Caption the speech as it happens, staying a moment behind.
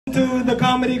To the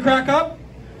comedy crack up.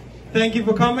 Thank you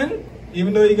for coming,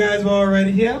 even though you guys were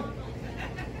already here.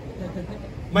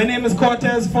 My name is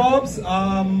Cortez Forbes.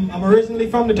 I'm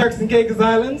originally from the Turks and Caicos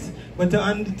Islands, but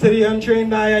to the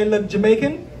untrained eye, I look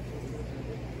Jamaican.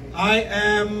 I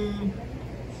am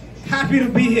happy to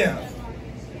be here.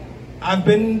 I've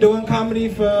been doing comedy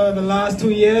for the last 2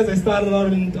 years. I started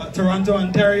out in Toronto,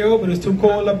 Ontario, but it was too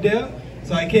cold up there,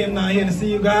 so I came down here to see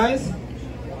you guys.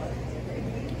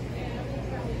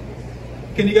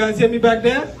 Can you guys hear me back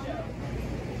there?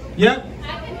 Yep?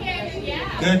 I can hear you,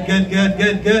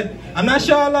 yeah. Good. I'm not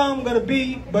sure how long I'm going to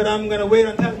be, but I'm going to wait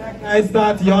until that guy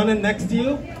starts yawning next to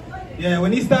you. Yeah,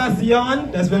 when he starts to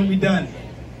yawn, that's when we're done.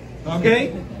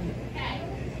 Okay?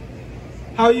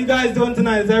 How are you guys doing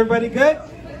tonight? Is everybody good? We're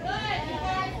good. You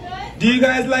guys good? Do you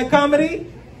guys like comedy?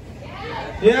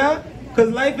 Yeah. Yeah?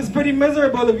 Because life is pretty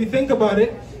miserable if you think about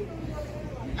it.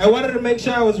 I wanted to make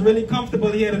sure I was really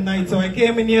comfortable here tonight, so I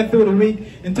came in here through the week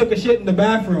and took a shit in the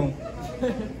bathroom.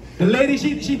 The lady,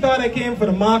 she thought I came for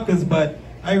the markers, but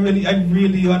I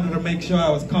really wanted to make sure I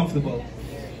was comfortable.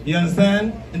 You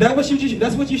understand? And that's what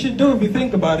you should do if you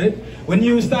think about it. When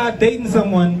you start dating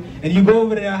someone and you go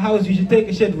over to their house, you should take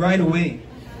a shit right away.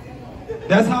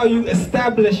 That's how you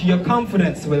establish your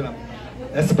confidence with them.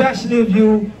 Especially if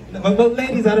you, well,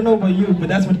 ladies, I don't know about you, but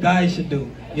that's what guys should do.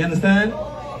 You understand?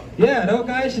 Yeah, that's what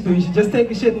guys should do. You should just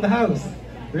take a shit in the house.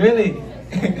 Really.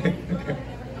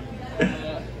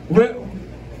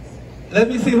 Let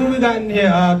me see who we got in here.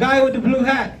 Guy with the blue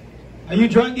hat. Are you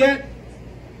drunk yet?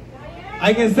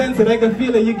 I can sense it. I can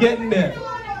feel it. You're getting there.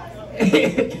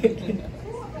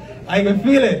 I can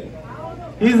feel it.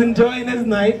 He's enjoying his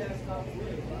night.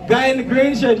 Guy in the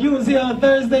green shirt. You was here on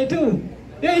Thursday too.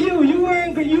 Yeah, you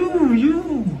wearing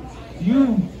you.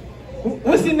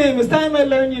 What's your name? It's time I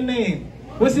learn your name.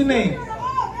 What's your name?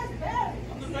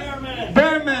 Bearman.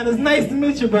 Bearman, it's nice to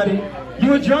meet you, buddy. You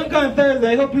were drunk on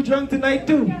Thursday. I hope you're drunk tonight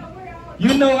too.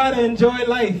 You know how to enjoy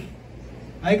life.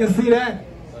 I can see that.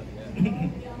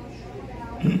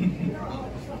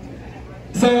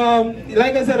 So,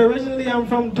 like I said, originally I'm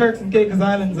from Turks and Caicos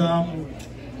Islands.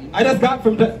 I just got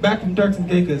back from Turks and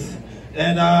Caicos,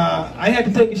 and I had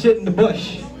to take a shit in the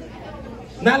bush.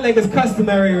 Not like it's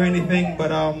customary or anything,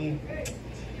 but I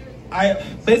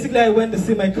went to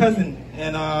see my cousin,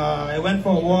 and I went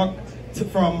for a walk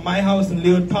from my house in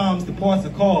Leeward Palms to Port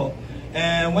Call.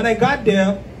 And when I got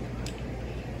there,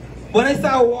 when I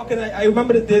started walking, I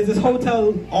remember that there's this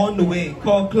hotel on the way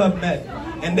called Club Med,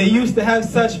 and they used to have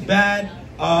such bad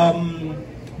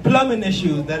plumbing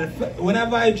issues that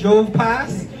whenever I drove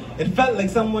past, it felt like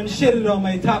someone shitted on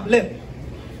my top lip.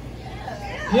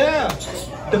 Yeah,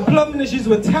 the plumbing issues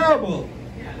were terrible.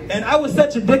 And I was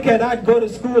such a dickhead, I'd go to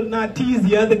school and I'd tease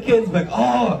the other kids, like,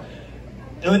 oh,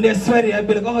 and when they're sweaty, I'd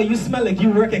be like, oh, you smell like you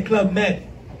work at Club Med.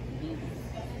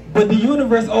 But the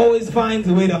universe always finds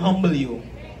a way to humble you.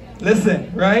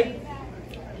 Listen, right?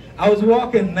 I was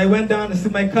walking and I went down to see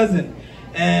my cousin.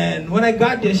 And when I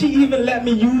got there, she even let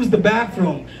me use the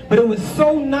bathroom. But it was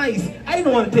so nice, I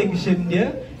didn't want to take a shit in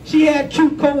there. She had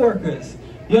cute co-workers.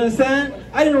 You understand?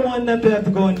 I didn't want them to have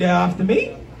to go in there after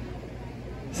me.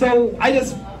 So I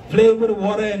just played with the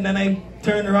water and then I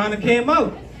turned around and came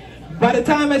out. By the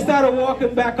time I started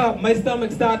walking back up, my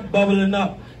stomach started bubbling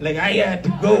up. Like I had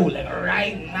to go, like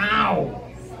right now.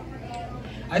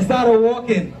 I started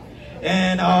walking,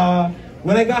 and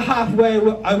when I got halfway,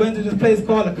 I went to this place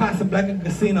called the Casablanca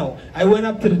Casino. I went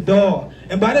up to the door,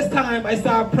 and by this time I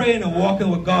started praying and walking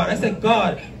with God. I said,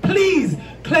 God, please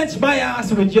clench my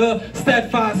ass with your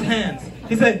steadfast hands.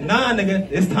 He said, nah, nigga,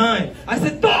 it's time. I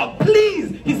said, dog,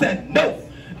 please. He said, no.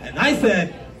 And I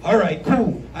said, all right,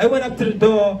 cool. I went up to the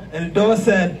door, and the door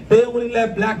said, they only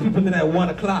let black people in at 1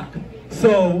 o'clock.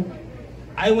 So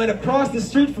I went across the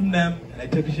street from them, and I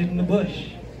took a shit in the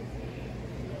bush.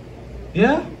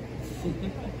 Yeah?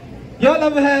 Y'all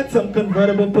ever had some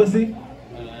convertible pussy?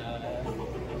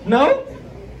 No?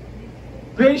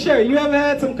 Green shirt, you ever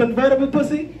had some convertible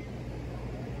pussy?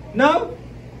 No?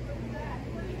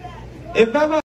 If ever